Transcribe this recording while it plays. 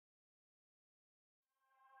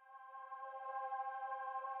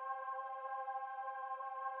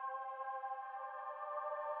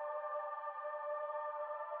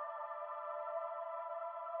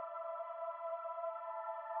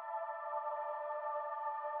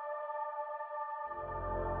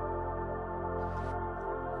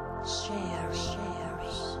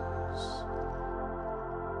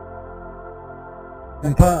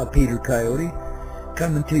Grandpa Peter Coyote,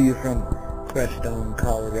 coming to you from Crestone,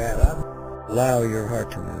 Colorado. Allow your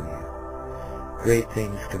heart to move you. Great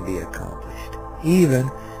things can be accomplished, even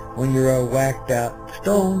when you're a whacked out,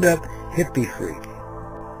 stoned up hippie freak.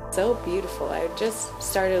 So beautiful. I just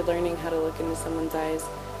started learning how to look into someone's eyes,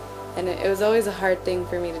 and it was always a hard thing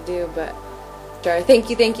for me to do, but thank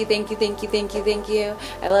you, thank you, thank you, thank you, thank you, thank you.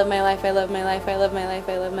 I love my life, I love my life, I love my life,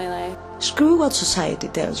 I love my life. Screw what society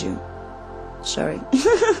tells you. Sorry.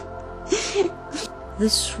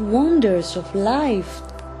 These wonders of life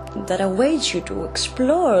that awaits you to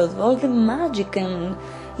explore, all the magic, and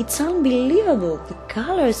it's unbelievable. The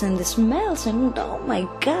colors and the smells, and oh my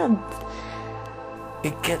God.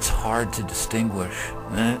 It gets hard to distinguish,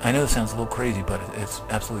 and I know it sounds a little crazy, but it's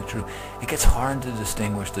absolutely true. It gets hard to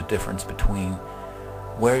distinguish the difference between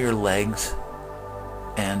where your legs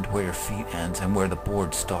and where your feet ends and where the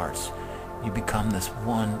board starts. You become this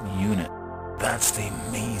one unit. That's the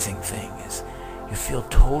amazing thing, is you feel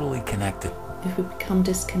totally connected. If we become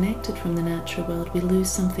disconnected from the natural world, we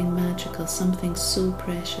lose something magical, something so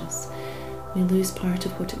precious. We lose part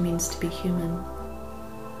of what it means to be human.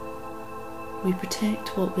 We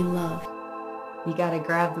protect what we love. You gotta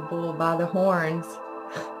grab the bull by the horns.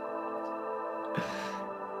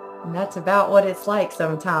 And that's about what it's like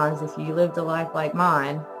sometimes if you lived a life like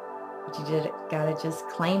mine. But you just gotta just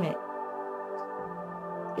claim it.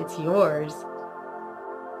 It's yours.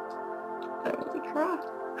 I really cry.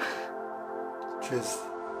 Just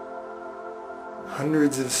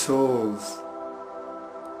hundreds of souls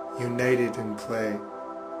united in play.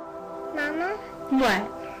 Mama?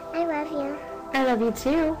 What? I love you. I love you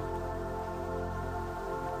too.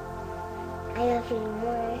 I love you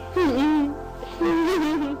more.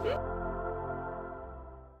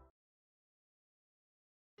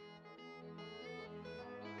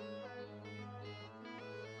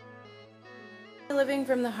 Living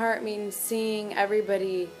from the heart means seeing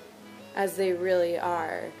everybody as they really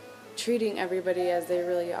are, treating everybody as they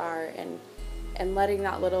really are, and letting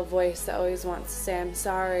that little voice that always wants to say I'm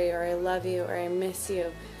sorry, or I love you, or I miss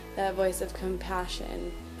you, that voice of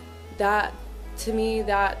compassion, that, to me,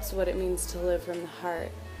 that's what it means to live from the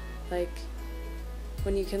heart. Like,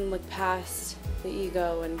 when you can look past the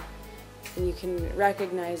ego and you can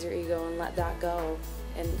recognize your ego and let that go,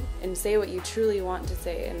 and say what you truly want to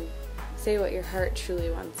say, and say what your heart truly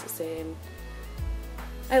wants to say. And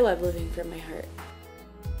I love living from my heart.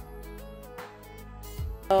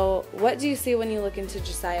 So, what do you see when you look into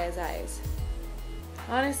Josiah's eyes?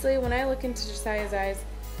 Honestly, when I look into Josiah's eyes,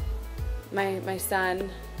 my son,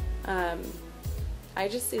 I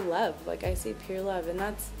just see love. Like, I see pure love, and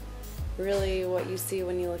that's really what you see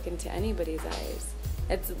when you look into anybody's eyes.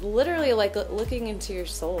 It's literally like looking into your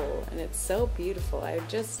soul, and it's so beautiful. I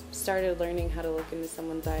just started learning how to look into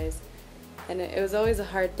someone's eyes, and it was always a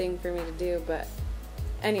hard thing for me to do, but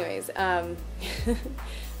anyways,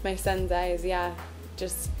 my son's eyes, yeah,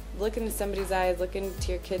 just look into somebody's eyes, look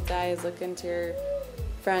into your kid's eyes, look into your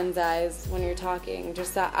friend's eyes when you're talking.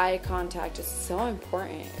 Just that eye contact is so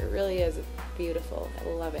important. It really is beautiful. I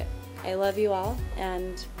love it. I love you all,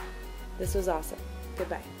 and this was awesome.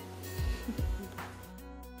 Goodbye.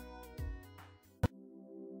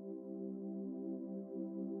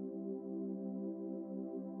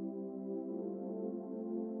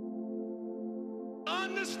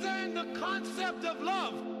 Understand the concept of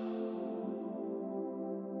love.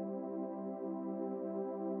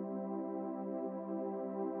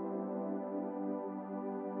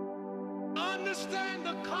 Understand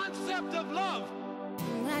the concept of love.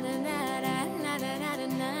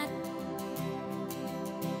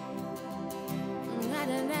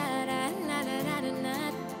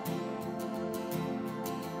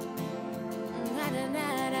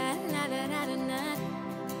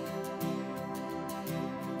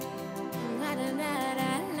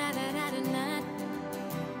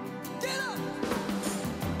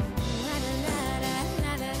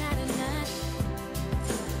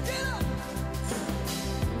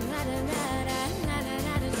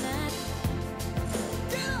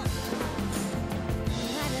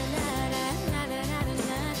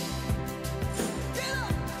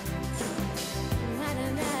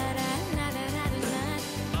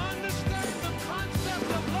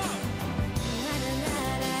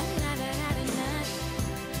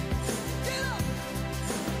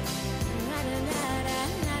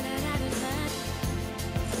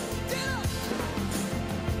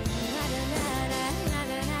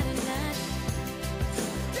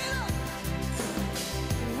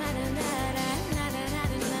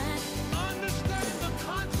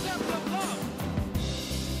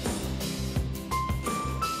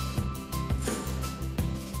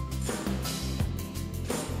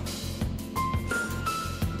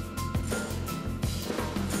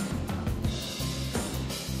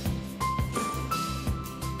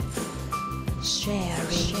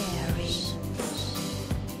 sharing.